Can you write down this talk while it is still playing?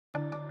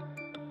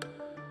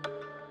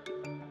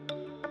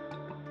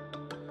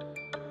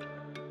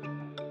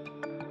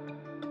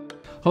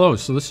Hello,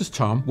 so this is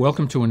Tom.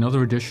 Welcome to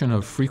another edition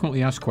of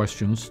Frequently Asked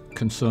Questions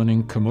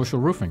concerning commercial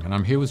roofing, and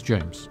I'm here with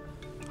James.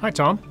 Hi,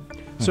 Tom.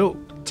 So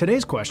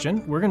today's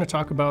question, we're going to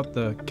talk about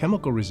the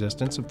chemical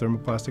resistance of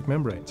thermoplastic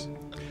membranes.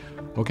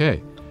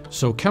 Okay,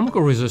 so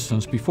chemical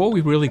resistance, before we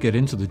really get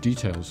into the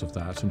details of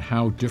that and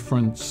how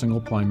different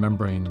single-ply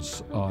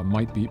membranes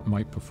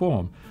might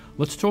perform,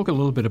 let's talk a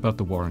little bit about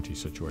the warranty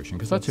situation,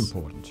 because that's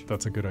important.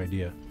 That's a good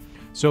idea.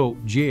 So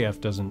GAF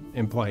doesn't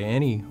imply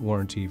any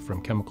warranty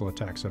from chemical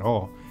attacks at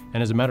all.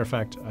 And as a matter of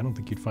fact, I don't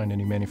think you'd find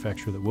any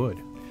manufacturer that would.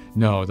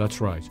 No,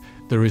 that's right.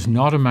 There is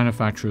not a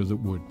manufacturer that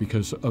would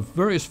because of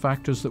various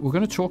factors that we're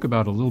going to talk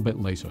about a little bit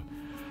later.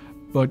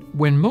 But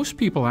when most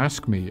people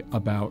ask me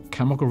about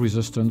chemical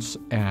resistance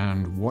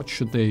and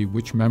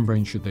which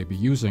membrane should they be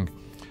using,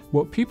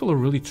 what people are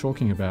really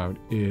talking about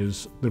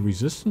is the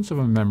resistance of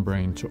a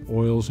membrane to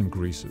oils and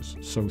greases.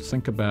 So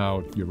think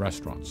about your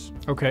restaurants.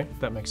 Okay,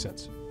 that makes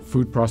sense.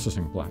 Food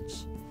processing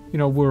plants. You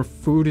know, where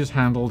food is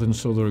handled, and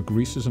so there are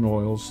greases and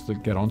oils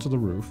that get onto the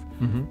roof.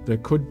 There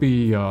could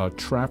be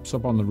traps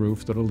up on the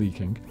roof that are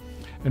leaking.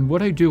 And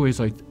what I do is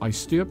I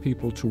steer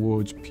people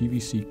towards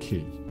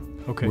PVC-kee,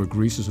 where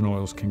greases and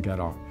oils can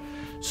get on.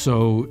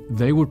 So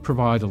they would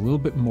provide a little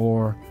bit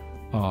more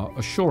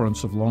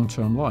assurance of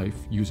long-term life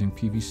using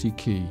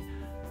PVC-kee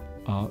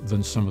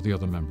than some of the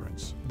other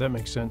membranes. That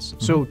makes sense.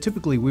 So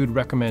typically we would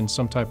recommend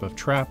some type of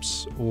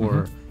traps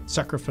or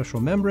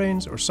sacrificial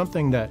membranes or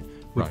something that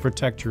would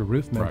protect your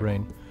roof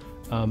membrane.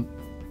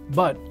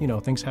 But, you know,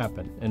 things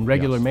happen. And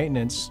regular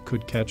maintenance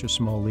could catch a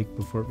small leak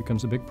before it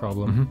becomes a big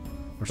problem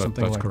or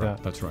something like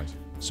that. That's right.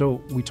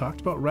 So we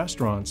talked about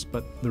restaurants,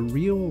 but the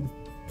real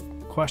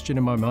question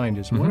in my mind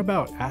is what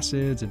about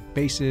acids and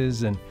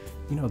bases and,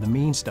 you know, the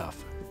mean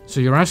stuff? So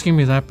you're asking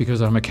me that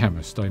because I'm a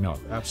chemist, I know.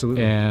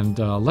 Absolutely. And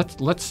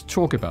let's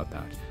talk about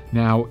that.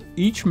 Now,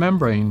 each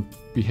membrane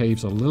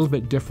behaves a little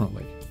bit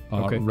differently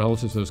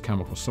relative to those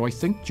chemicals. So I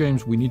think,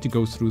 James, we need to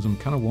go through them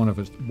kind of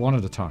one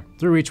at a time.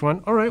 Through each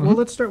one? All right, well,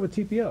 let's start with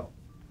TPO.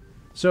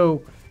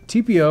 So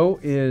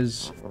TPO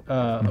is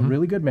a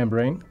really good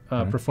membrane,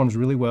 performs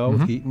really well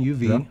with heat and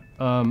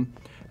UV.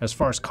 As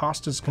far as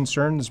cost is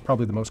concerned, it's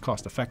probably the most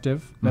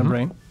cost-effective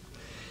membrane.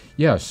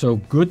 Yeah, so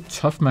good,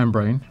 tough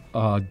membrane.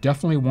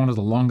 Definitely one of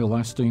the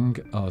longer-lasting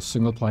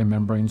single-ply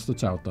membranes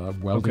that's out there.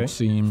 Welded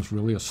seams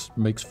really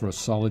makes for a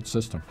solid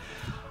system.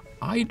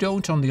 I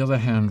don't, on the other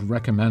hand,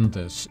 recommend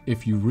this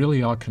if you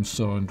really are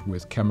concerned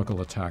with chemical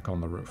attack on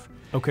the roof.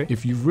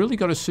 If you've really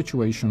got a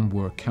situation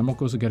where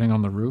chemicals are getting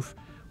on the roof,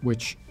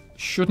 which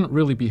shouldn't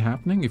really be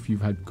happening if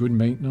you've had good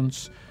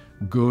maintenance,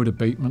 good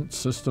abatement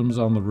systems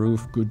on the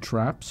roof, good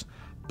traps,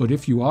 but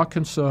if you are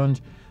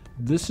concerned,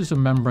 this is a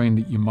membrane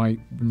that you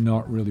might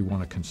not really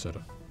want to consider.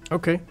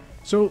 Okay,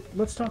 so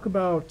let's talk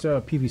about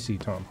PVC,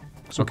 Tom.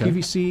 So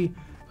PVC,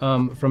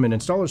 from an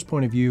installer's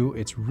point of view,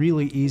 it's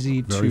really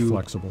easy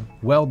to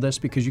weld this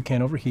because you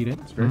can't overheat it.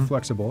 It's very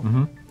flexible.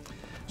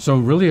 So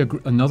really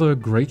another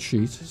great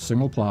sheet,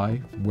 single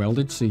ply,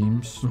 welded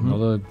seams,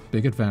 another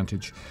big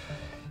advantage.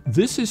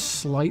 This is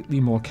slightly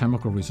more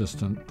chemical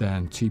resistant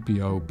than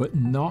TPO, but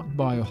not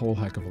by a whole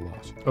heck of a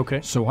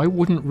lot. So I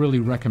wouldn't really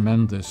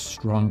recommend this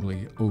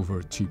strongly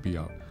over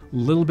TPO. A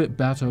little bit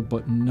better,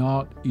 but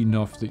not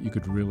enough that you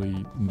could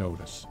really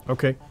notice.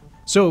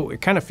 So it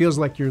kind of feels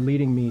like you're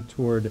leading me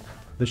toward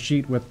the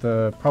sheet with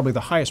probably the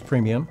highest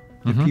premium,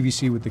 the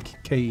PVC with the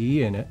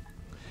KE in it.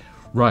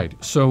 Right.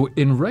 So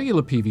in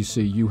regular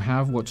PVC, you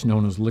have what's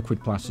known as liquid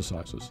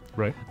plasticizers.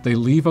 They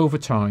leave over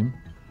time.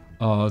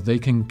 They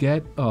can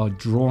get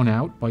drawn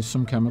out by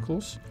some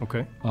chemicals.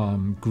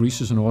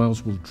 Greases and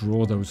oils will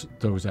draw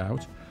those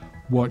out.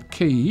 What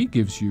KE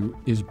gives you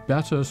is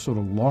better sort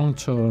of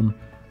long-term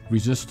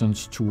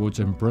resistance towards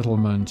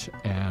embrittlement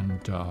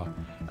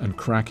and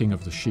cracking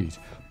of the sheet.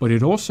 But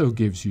it also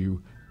gives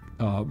you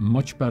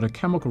much better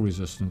chemical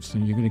resistance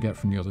than you're going to get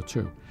from the other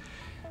two.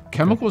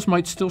 Chemicals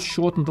might still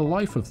shorten the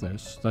life of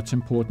this. That's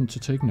important to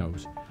take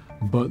note.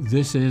 But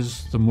this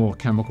is the more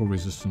chemical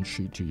resistant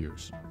sheet to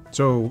use.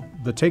 So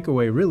the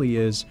takeaway really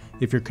is,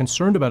 if you're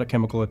concerned about a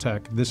chemical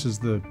attack, this is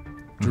the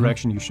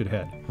direction you should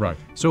head.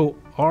 So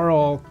are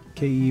all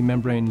KE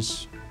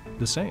membranes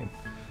the same?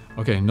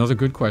 Okay, another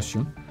good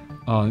question.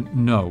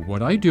 No,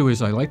 what I do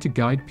is I like to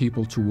guide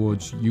people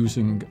towards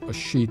using a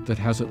sheet that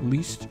has at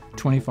least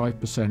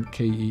 25%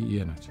 KE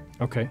in it.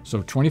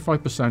 So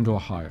 25% or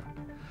higher.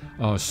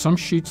 Some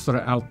sheets that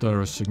are out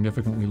there are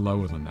significantly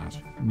lower than that.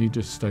 You need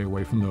to stay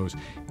away from those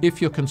if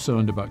you're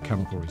concerned about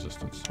chemical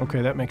resistance.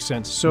 That makes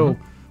sense. So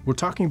we're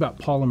talking about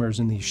polymers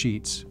in these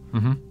sheets,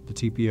 the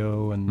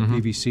TPO and the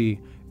PVC.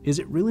 Is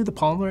it really the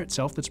polymer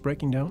itself that's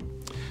breaking down?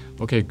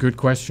 Okay, good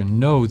question.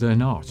 No, they're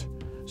not.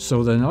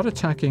 So they're not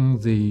attacking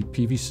the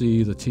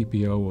PVC, the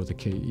TPO, or the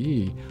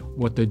KE.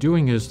 What they're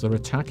doing is they're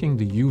attacking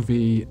the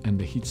UV and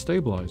the heat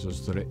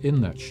stabilizers that are in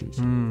that sheet.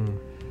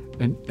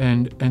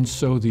 And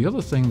so the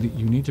other thing that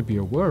you need to be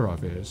aware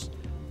of is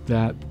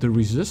that the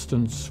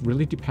resistance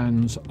really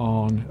depends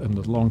on, and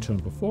the long-term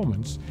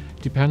performance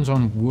depends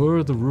on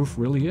where the roof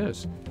really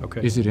is.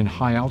 Okay. Is it in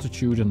high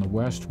altitude in the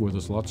west where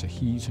there's lots of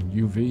heat and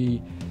UV?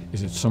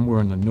 Is it somewhere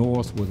in the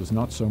north where there's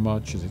not so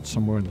much? Is it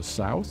somewhere in the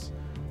south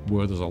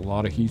where there's a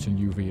lot of heat and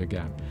UV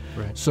again?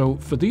 Right. So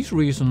for these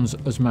reasons,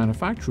 as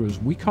manufacturers,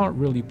 we can't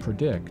really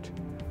predict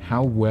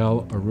how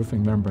well a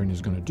roofing membrane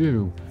is going to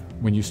do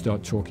when you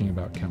start talking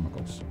about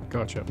chemicals.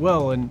 Gotcha.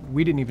 Well, and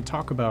we didn't even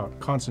talk about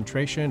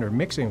concentration or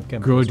mixing of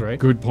chemicals, right?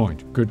 Good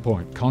point, good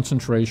point.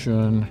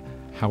 Concentration,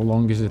 how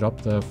long is it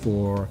up there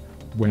for,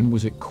 when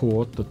was it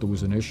caught that there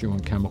was an issue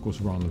and chemicals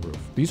were on the roof?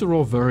 These are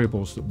all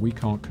variables that we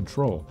can't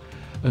control.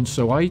 And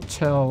so I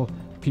tell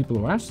people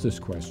who ask this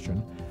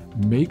question,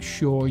 make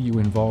sure you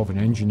involve an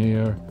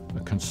engineer, a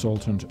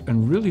consultant,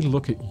 and really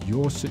look at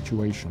your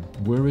situation.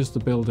 Where is the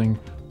building?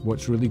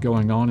 What's really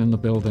going on in the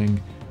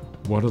building?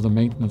 What are the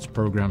maintenance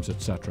programs,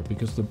 etc.?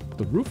 Because the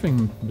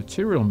roofing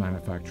material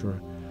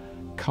manufacturer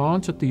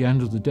can't, at the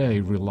end of the day,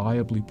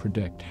 reliably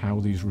predict how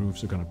these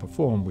roofs are going to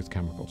perform with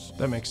chemicals.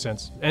 That makes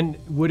sense. And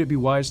would it be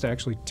wise to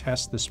actually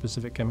test the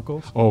specific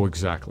chemicals? Oh,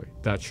 exactly.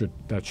 That should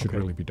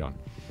really be done.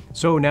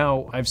 So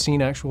now I've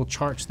seen actual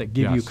charts that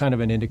give you kind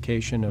of an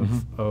indication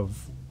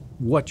of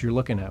what you're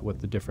looking at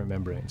with the different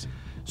membranes.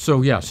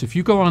 So yes, if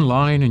you go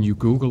online and you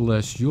Google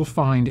this, you'll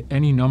find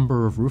any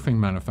number of roofing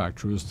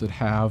manufacturers that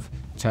have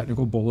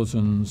technical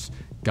bulletins,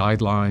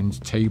 guidelines,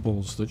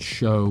 tables that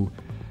show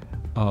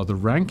the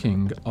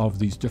ranking of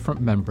these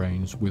different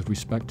membranes with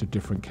respect to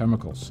different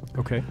chemicals.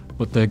 Okay.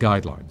 But they're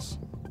guidelines.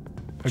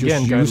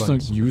 Again,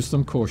 Just use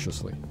them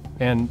cautiously.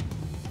 And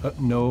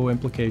no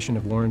implication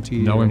of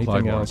warranty or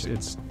anything else.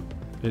 It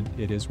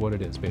is what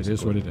it is, basically. It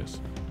is what it is.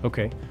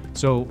 Okay.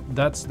 So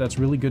that's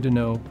really good to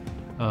know.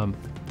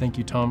 Thank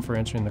you, Tom, for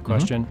answering the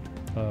question.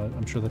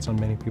 I'm sure that's on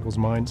many people's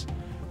minds.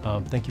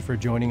 Thank you for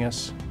joining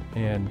us,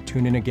 and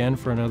tune in again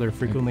for another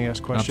frequently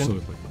asked question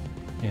Absolutely.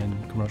 in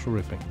commercial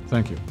roofing.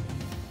 Thank you.